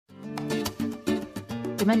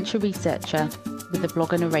Dementia Researcher with a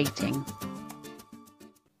blog and a rating.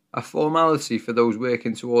 A formality for those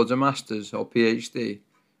working towards a master's or PhD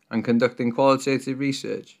and conducting qualitative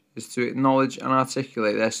research is to acknowledge and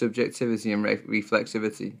articulate their subjectivity and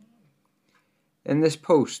reflexivity. In this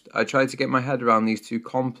post, I tried to get my head around these two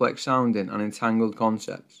complex sounding and entangled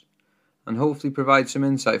concepts, and hopefully provide some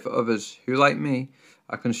insight for others who, like me,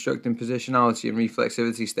 are constructing positionality and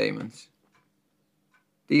reflexivity statements.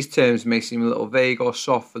 These terms may seem a little vague or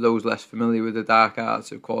soft for those less familiar with the dark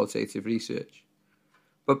arts of qualitative research,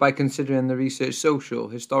 but by considering the research social,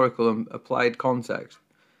 historical and applied context,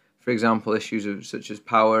 for example issues such as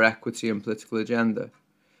power, equity and political agenda,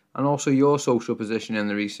 and also your social position in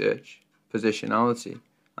the research, positionality,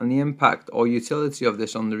 and the impact or utility of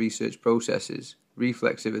this on the research processes,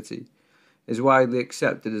 reflexivity, is widely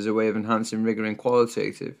accepted as a way of enhancing rigour in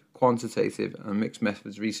qualitative, quantitative and mixed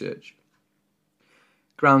methods research.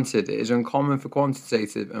 Granted, it is uncommon for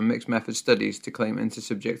quantitative and mixed method studies to claim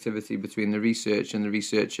intersubjectivity between the research and the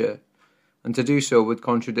researcher, and to do so would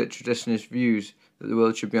contradict traditionalist views that the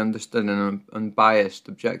world should be understood in an unbiased,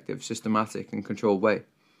 objective, systematic and controlled way.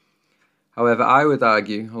 However, I would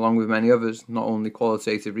argue, along with many others, not only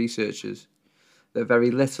qualitative researchers, that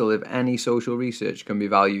very little, if any, social research can be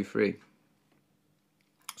value-free.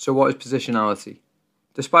 So what is positionality?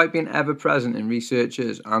 Despite being ever present in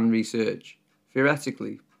researchers and research,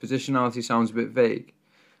 theoretically, positionality sounds a bit vague,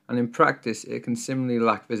 and in practice it can similarly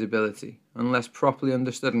lack visibility, unless properly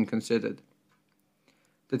understood and considered.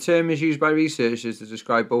 The term is used by researchers to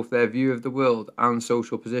describe both their view of the world and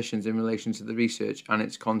social positions in relation to the research and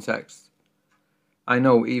its context. I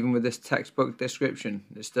know, even with this textbook description,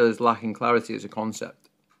 it still is lacking clarity as a concept.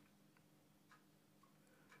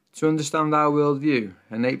 To understand our worldview,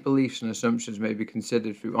 innate beliefs and assumptions may be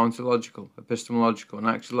considered through ontological, epistemological and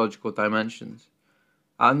axiological dimensions.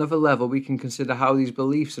 At another level, we can consider how these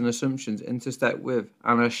beliefs and assumptions interstep with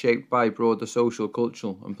and are shaped by broader social,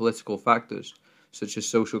 cultural and political factors, such as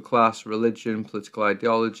social class, religion, political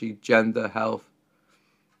ideology, gender, health.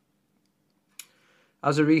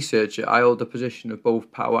 As a researcher, I hold a position of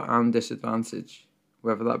both power and disadvantage,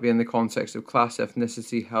 whether that be in the context of class,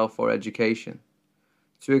 ethnicity, health or education.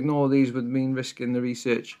 To ignore these would mean risking the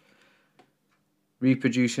research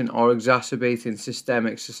reproducing or exacerbating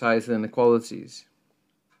systemic societal inequalities.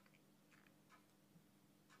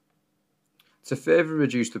 To further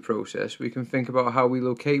reduce the process, we can think about how we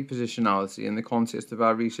locate positionality in the context of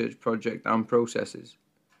our research project and processes.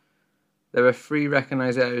 There are three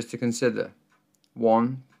recognised areas to consider.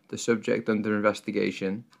 1. The subject under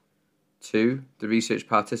investigation. 2. The research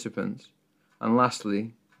participants. And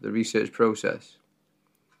lastly, the research process.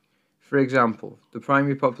 For example, the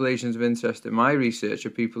primary populations of interest in my research are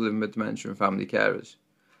people living with dementia and family carers.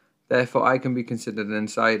 Therefore, I can be considered an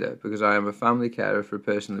insider because I am a family carer for a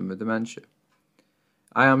person living with dementia.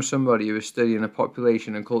 I am somebody who is studying a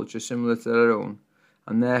population and culture similar to their own,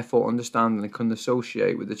 and therefore understand and can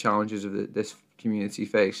associate with the challenges of this community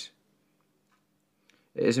face.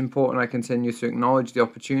 It is important I continue to acknowledge the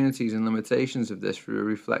opportunities and limitations of this through a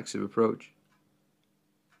reflexive approach.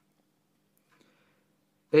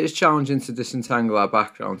 It is challenging to disentangle our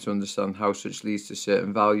background to understand how such leads to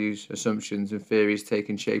certain values, assumptions and theories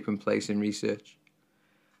taking shape and place in research.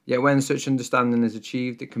 Yet when such understanding is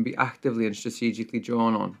achieved, it can be actively and strategically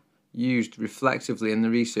drawn on, used reflexively in the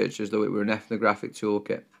research as though it were an ethnographic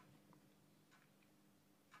toolkit.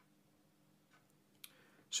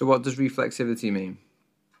 So what does reflexivity mean?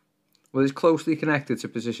 Well, it's closely connected to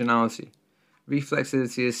positionality.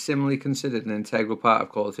 Reflexivity is similarly considered an integral part of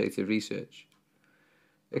qualitative research.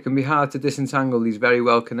 It can be hard to disentangle these very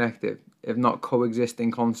well connected, if not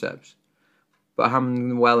coexisting concepts, but Hammond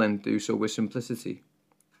and Welling do so with simplicity.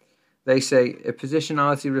 They say, if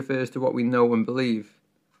positionality refers to what we know and believe,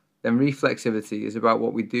 then reflexivity is about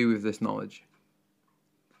what we do with this knowledge.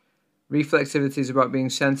 Reflexivity is about being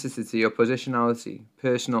sensitive to your positionality,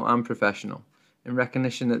 personal and professional, in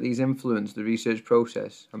recognition that these influence the research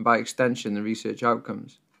process and by extension the research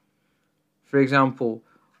outcomes. For example,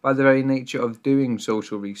 by the very nature of doing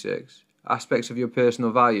social research, aspects of your personal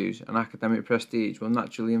values and academic prestige will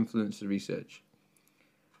naturally influence the research.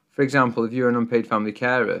 For example, if you're an unpaid family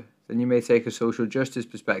carer, then you may take a social justice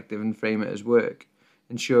perspective and frame it as work,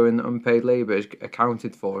 ensuring that unpaid labour is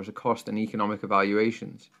accounted for as a cost in economic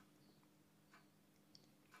evaluations.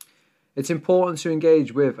 It's important to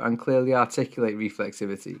engage with and clearly articulate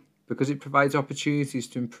reflexivity because it provides opportunities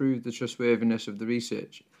to improve the trustworthiness of the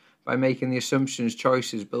research by making the assumptions,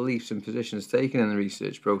 choices, beliefs and positions taken in the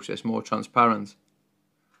research process more transparent.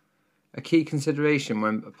 A key consideration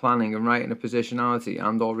when planning and writing a positionality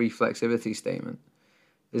and/or reflexivity statement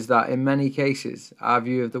is that in many cases, our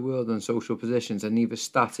view of the world and social positions are neither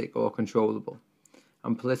static or controllable,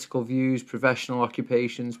 and political views, professional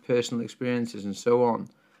occupations, personal experiences, and so on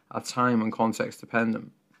are time and context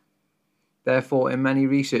dependent. Therefore, in many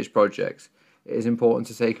research projects, it is important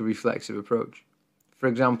to take a reflexive approach. For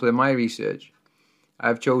example, in my research, I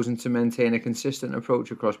have chosen to maintain a consistent approach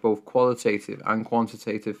across both qualitative and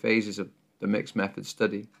quantitative phases of the mixed method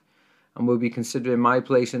study, and will be considering my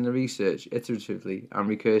place in the research iteratively and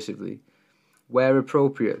recursively. Where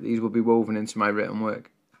appropriate, these will be woven into my written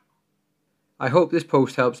work. I hope this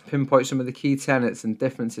post helps pinpoint some of the key tenets and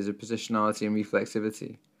differences of positionality and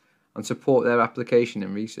reflexivity, and support their application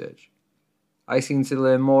in research. I seem to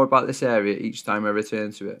learn more about this area each time I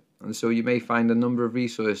return to it, and so you may find a number of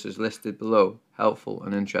resources listed below helpful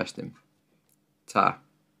and interesting. Ta.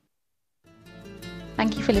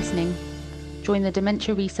 Thank you for listening. Join the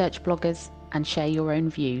Dementia Research bloggers and share your own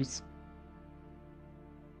views.